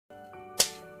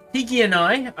Piggy and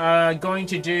I are going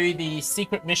to do the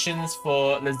secret missions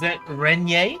for Lisette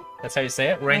Regnier. That's how you say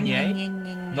it, Regnier,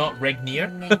 not Regnier,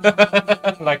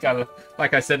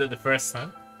 like I said it the first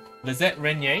time. Lisette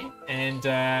Regnier,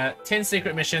 and 10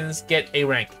 secret missions, get a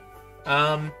rank.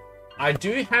 I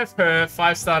do have her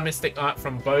 5-star Mystic Art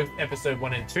from both episode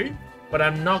 1 and 2, but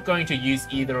I'm not going to use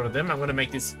either of them. I'm going to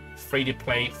make this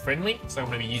free-to-play friendly, so I'm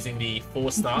going to be using the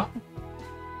 4-star.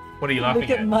 What are you laughing at?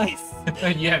 Look at mice.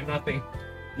 You have nothing.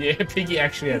 Yeah, Piggy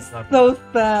actually has nothing. So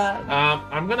sad.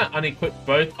 I'm going to unequip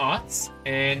both arts,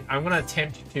 and I'm going to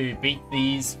attempt to beat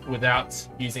these without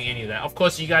using any of that. Of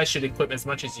course, you guys should equip as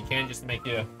much as you can just to make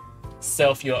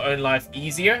yourself your own life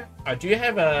easier. I do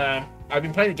have I've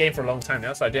been playing the game for a long time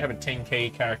now, so I do have a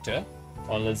 10k character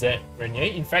on Lisette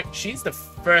Regnier. In fact, she's the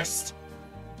first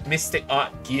Mystic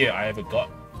Art gear I ever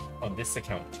got on this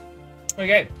account.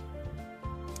 Okay.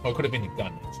 Or it could have been a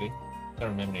gun, actually. Don't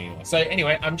remember anymore. So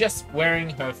anyway, I'm just wearing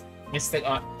her Mystic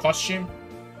Art costume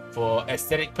for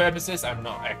aesthetic purposes. I'm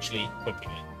not actually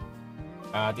equipping it.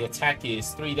 The attack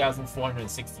is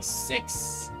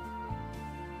 3,466.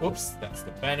 Oops, that's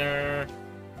the banner.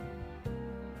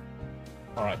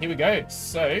 Alright, here we go.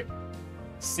 So,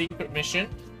 secret mission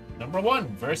number 1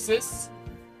 versus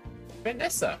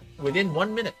Vanessa within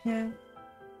 1 minute. Yeah.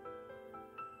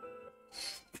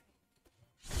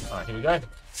 Alright, here we go.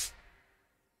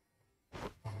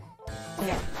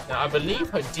 Yeah. Now, I believe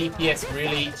her DPS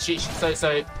really...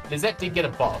 So Lisette did get a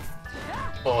buff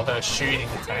for her shooting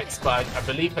attacks, but I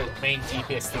believe her main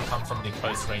DPS still comes from the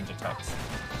close range attacks.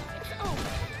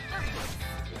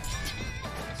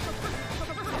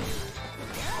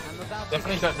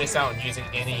 Definitely don't miss out on using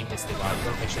any Mystic Art. You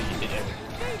gotta make sure you hit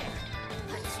everything.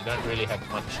 You don't really have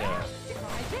much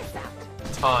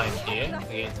time here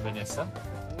against Vanessa.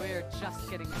 We're just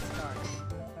getting started.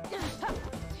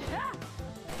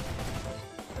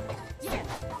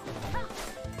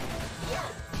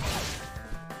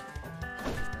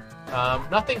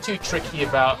 Nothing too tricky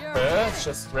about her, it's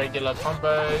just regular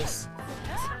combos,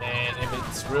 and if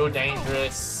it's real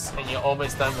dangerous and you're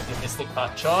almost done with your Mystic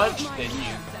Art charge, then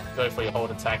you go for your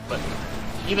hold attack, but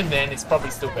even then it's probably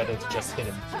still better to just hit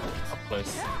him up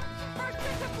close.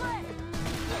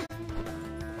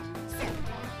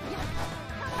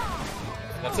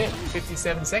 And that's it,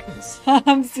 57 seconds.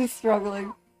 I'm still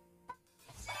struggling.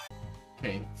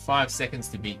 Okay, 5 seconds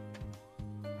to beat.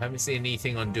 I haven't seen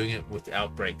anything on doing it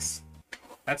without breaks.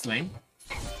 That's lame.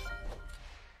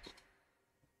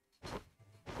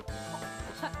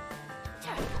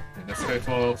 And let's go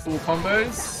for full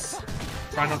combos.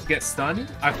 Try not to get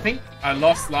stunned. I think I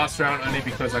lost last round only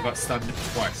because I got stunned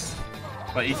twice.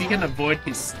 But if you can avoid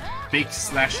his big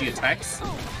slashy attacks,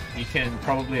 you can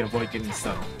probably avoid getting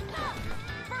stunned.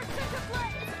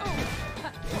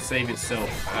 And save yourself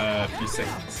a few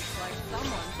seconds.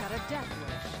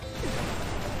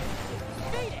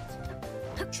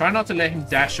 Try not to let him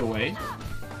dash away.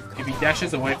 If he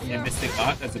dashes away from your Mystic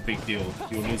Art, that's a big deal.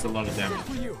 You'll lose a lot of damage.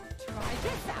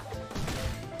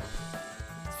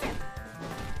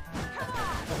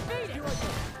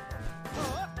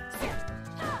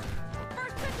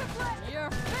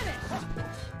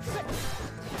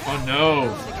 Oh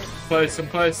no! Close, I'm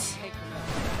close.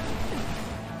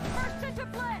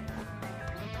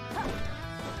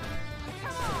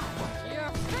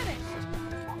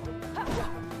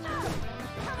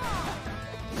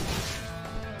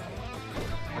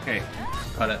 Okay,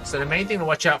 got it. So the main thing to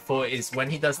watch out for is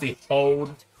when he does the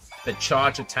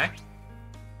charge attack.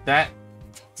 That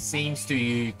seems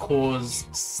to cause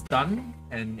stun,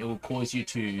 and it will cause you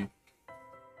to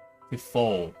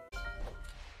fall.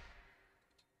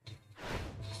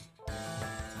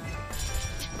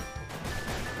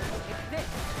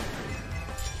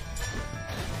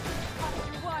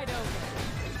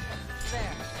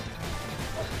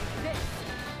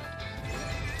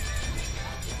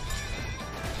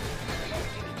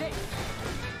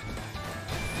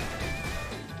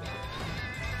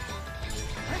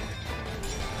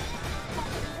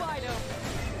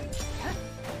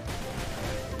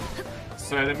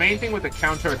 So the main thing with the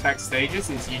counter-attack stages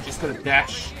is you just gotta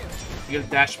dash. You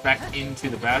gotta dash back into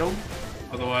the battle.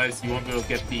 Otherwise, you won't be able to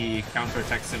get the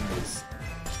counter-attack symbols.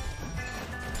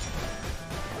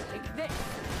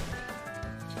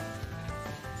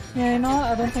 Yeah, you know what?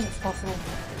 I don't think it's possible.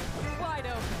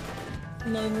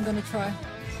 I'm not even gonna try.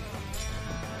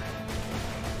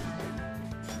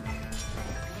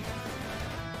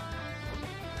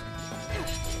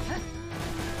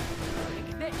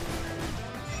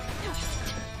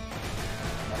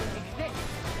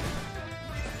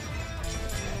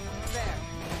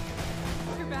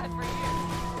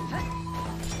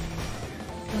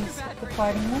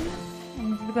 Fighting them.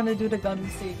 I'm gonna do the gun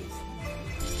stages.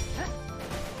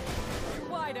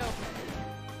 Wide open.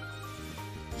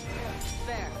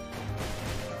 There.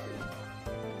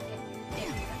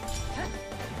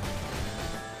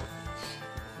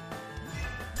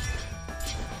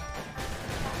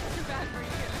 Too bad for you.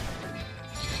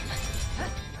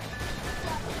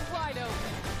 Wide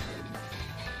open.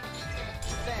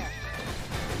 There.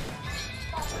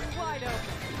 Wide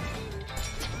open.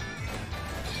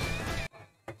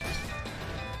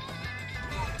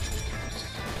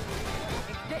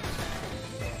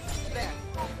 There.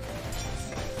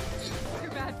 Too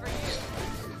bad for you.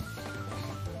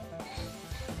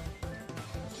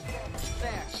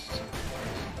 There.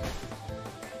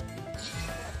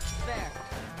 There.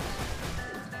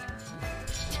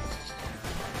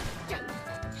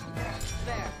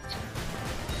 There.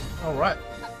 All right.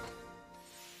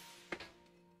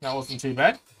 That wasn't too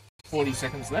bad. 40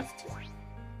 seconds left.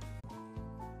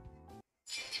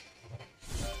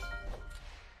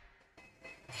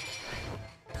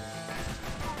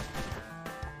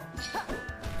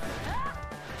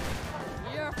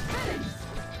 You're finished.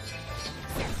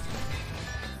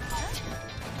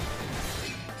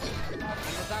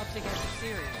 I'm about to get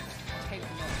serious. Take note.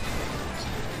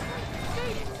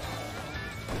 Beat it.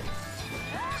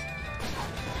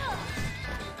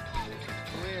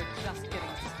 We're just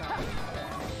getting started.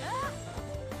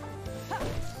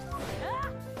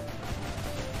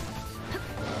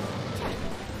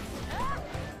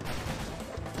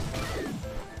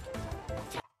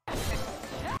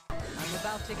 I'm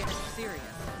about to get serious.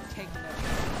 Take note.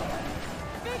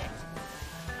 Beat it.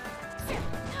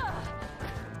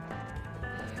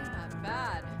 You're not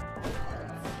bad.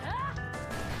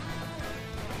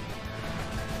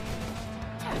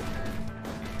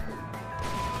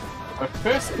 Our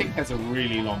first pick has a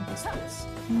really long distance.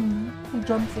 He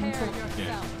jumps Prepare into it.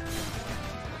 yourself.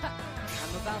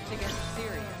 I'm about to get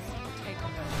serious. Take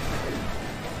note.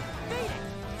 Beat it.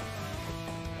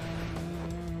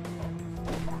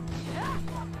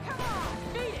 Come on,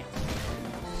 beat it.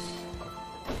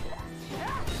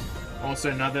 Also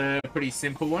another pretty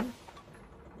simple one.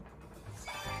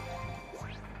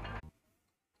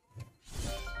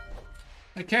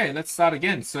 Okay, let's start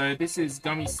again. So this is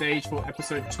Gummy Stage for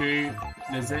episode 2,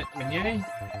 Lisette Regnier.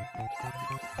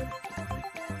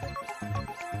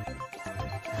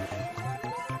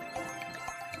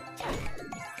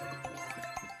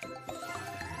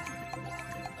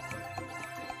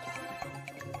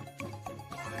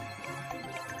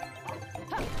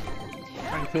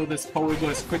 Try and kill this polywiggle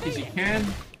as quick as you can.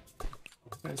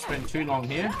 Don't spend too long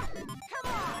here.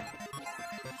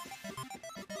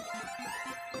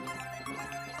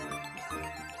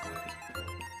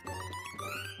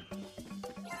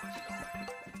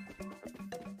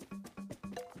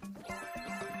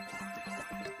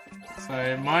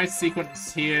 So my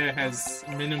sequence here has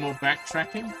minimal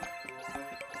backtracking.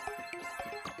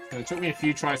 So it took me a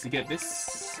few tries to get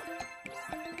this.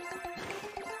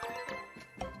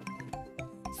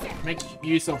 Make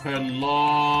use of her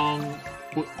long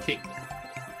foot kick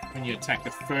when you attack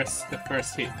the first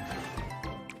hit.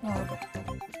 Oh,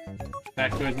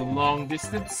 That goes a long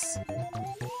distance,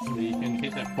 so you can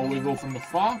hit that polywiggle from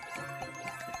afar.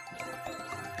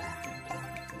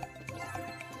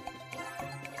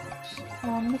 oh,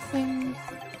 I'm missing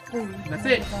 3. That's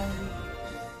it.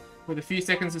 With a few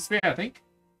seconds to spare, I think.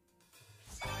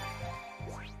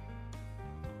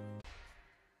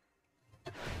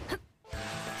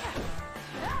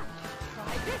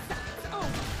 Try this out. It's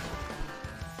over.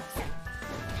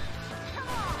 Come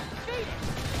on, beat it.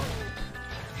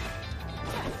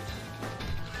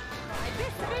 Try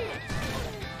this out. Beat it.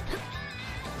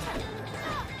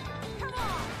 Come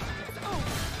on, it's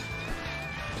over.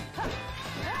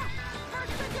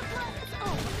 First into play. It's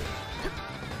over.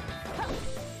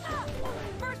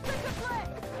 First into play.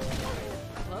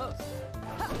 Close.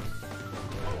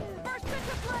 First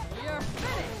into play. You're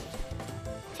finished.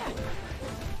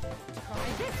 Try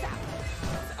this out.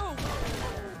 It's over.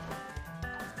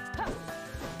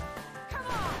 Come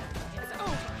on. It's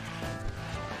over.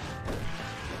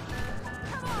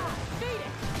 Come on. Beat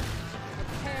it.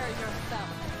 Prepare yourself.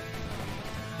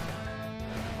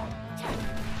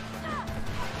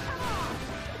 Come on.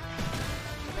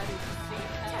 Ready to see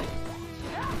hell.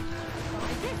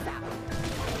 Try this out.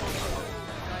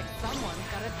 Like someone's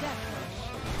got a death wish.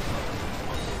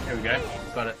 There we go.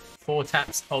 Got it. 4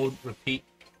 taps, hold, repeat.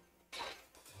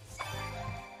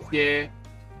 Yeah.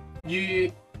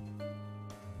 If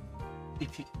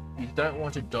you don't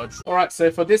want to dodge. Alright,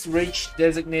 so for this reach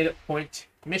designated point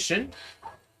mission,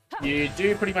 you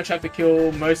do pretty much have to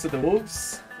kill most of the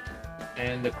wolves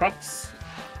and the crocs.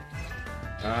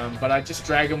 But I just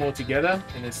drag them all together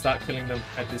and then start killing them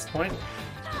at this point.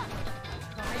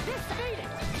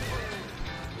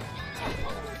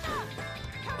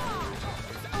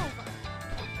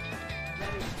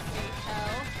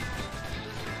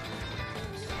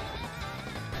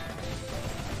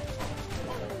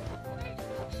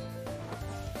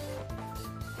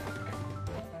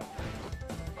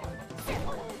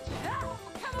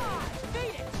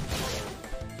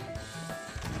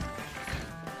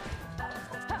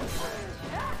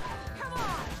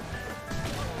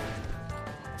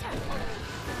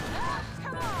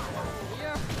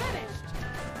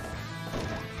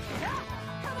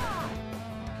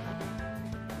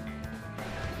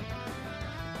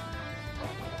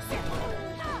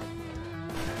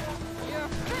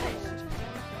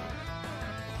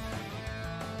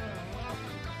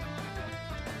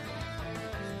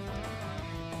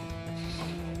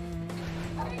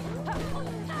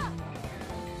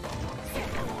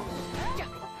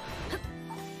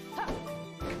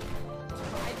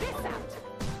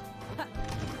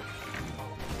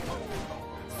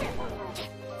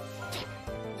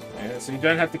 So you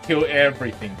don't have to kill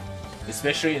everything,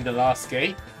 especially in the last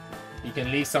gate. You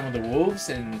can leave some of the wolves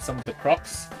and some of the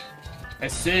crocs.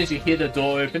 As soon as you hear the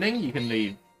door opening, you can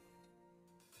leave.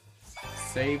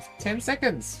 Save 10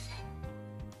 seconds.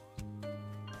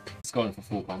 Let's go in for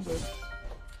full combo.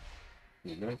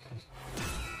 Here you go.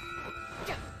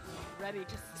 Ready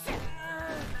to sit.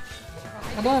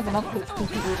 I don't have enough hits to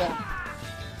do that.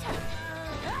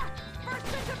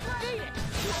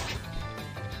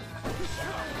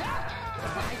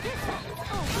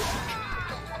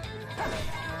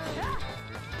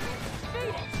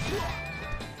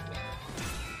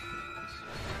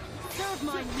 Serve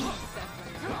my needs.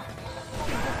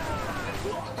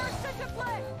 First into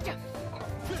play.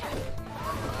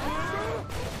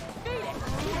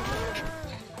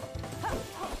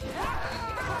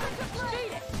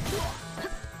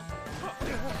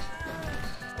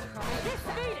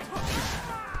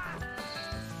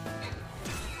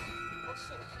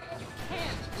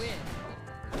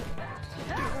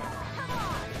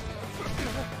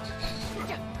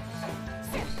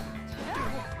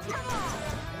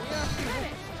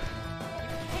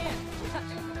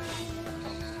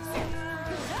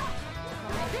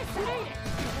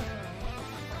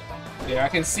 Yeah, I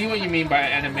can see what you mean by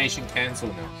animation cancel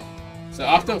now. So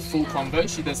after a full combo,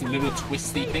 she does a little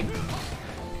twisty thing.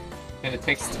 And it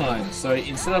takes time. So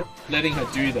instead of letting her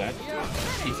do that,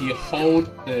 if you hold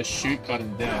the shoot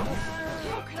button down,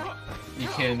 you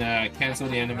can cancel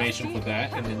the animation for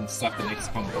that and then start the next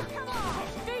combo.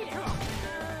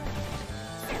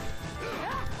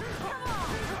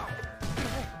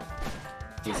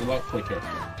 So it's a lot quicker.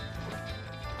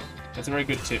 That's a very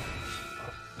good tip.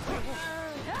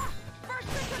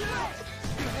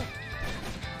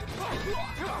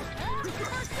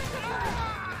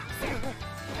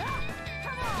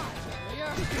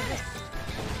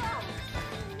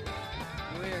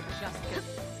 We're just getting...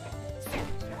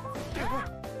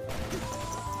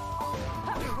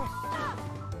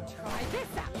 Try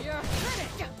this out. You're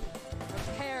finished.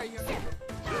 Prepare your...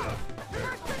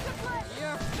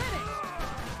 You're finished.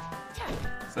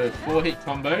 So 4-hit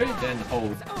combo, then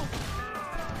hold.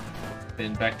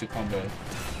 Then back to combo.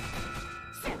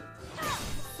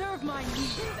 Serve my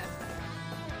needs.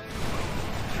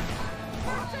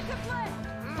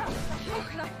 How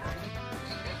could I...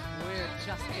 We're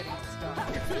just getting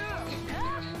started.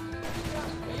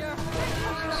 You're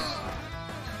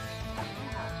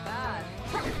not bad.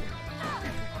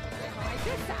 Try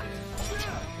this out.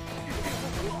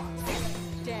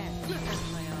 Dance on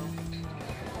my own.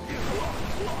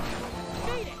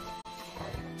 Beat it.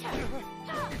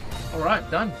 Alright,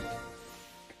 done.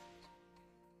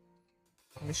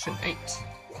 Mission 8.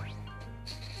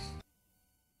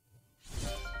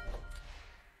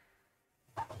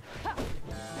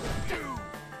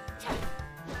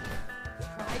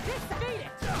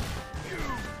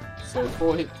 So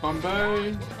 4-hit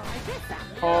combo,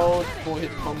 hold,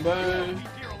 4-hit combo,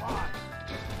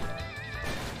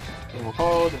 then we'll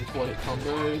hold and 4-hit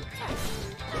combo.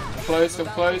 Close, come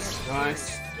close,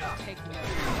 nice.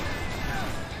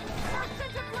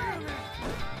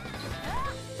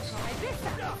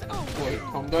 4-hit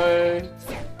combo,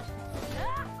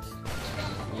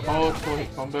 hold,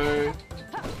 4-hit combo.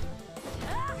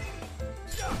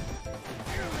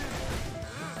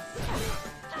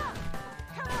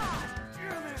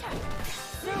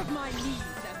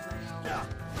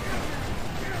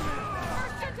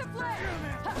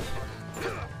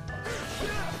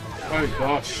 Oh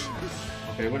gosh.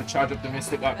 Okay, we're gonna charge up the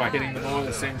Mystic Arte by hitting them all at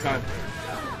the same time.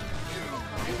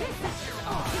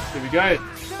 Here we go.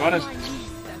 Got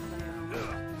him.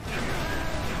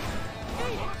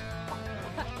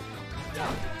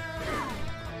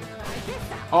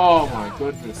 Oh my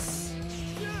goodness.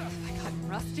 I got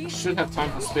rusty. Should have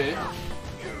time to spare.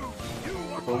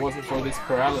 If it wasn't for this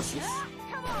paralysis.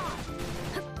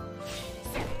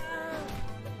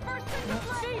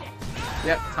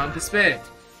 Yep, time to spare.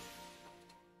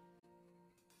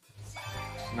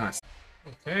 Nice.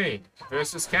 Okay,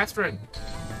 versus Cathering.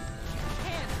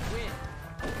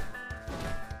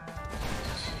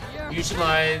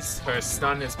 Utilize her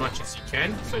stun as much as you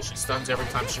can, so she stuns every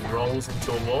time she rolls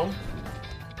into a wall.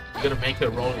 You're gonna make her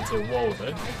roll into a wall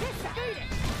though.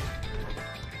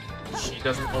 She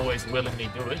doesn't always willingly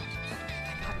do it.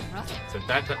 So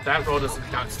that roll doesn't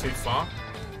count too far.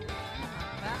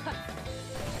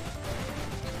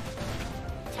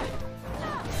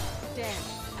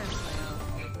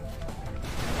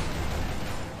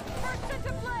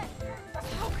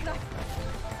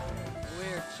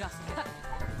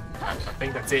 I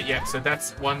think that's it, yeah. So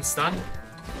that's one stun.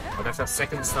 Oh, that's our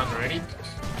second stun already.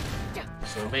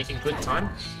 So we're making good time.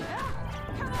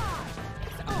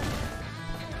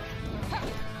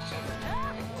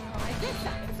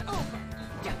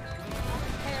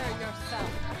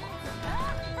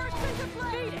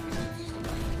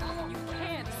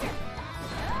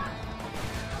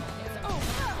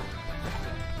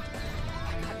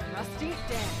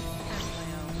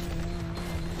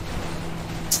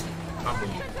 I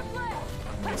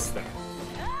missed that.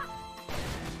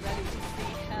 Ready to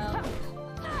see hell?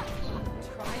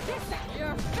 Try this out.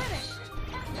 You're finished.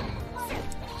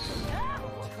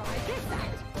 Try this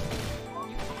out.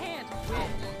 You can't win.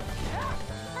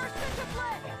 First into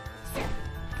play.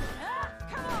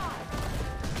 Come on.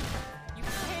 You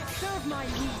can't serve my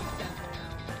needs,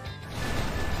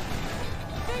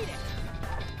 Beat it.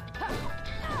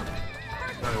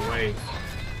 No way.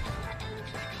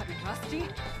 Cut rusty.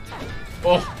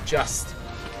 Oh, just.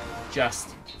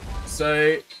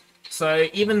 So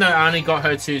even though I only got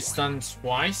her to stun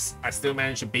twice, I still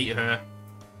managed to beat her.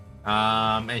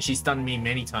 And she stunned me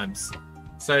many times.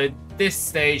 So this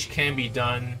stage can be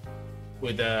done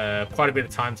with quite a bit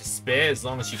of time to spare, as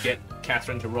long as you get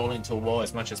Cathering to roll into a wall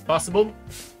as much as possible.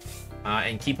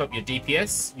 And keep up your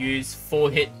DPS. Use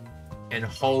 4-hit and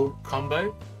hold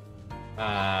combo.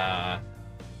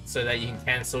 So that you can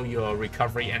cancel your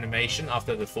recovery animation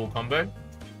after the full combo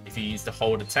if you use the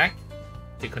hold attack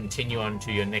to continue on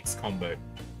to your next combo.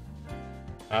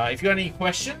 If you got any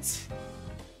questions,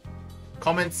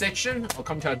 comment section or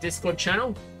come to our Discord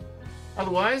channel.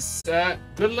 Otherwise,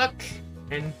 good luck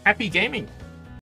and happy gaming.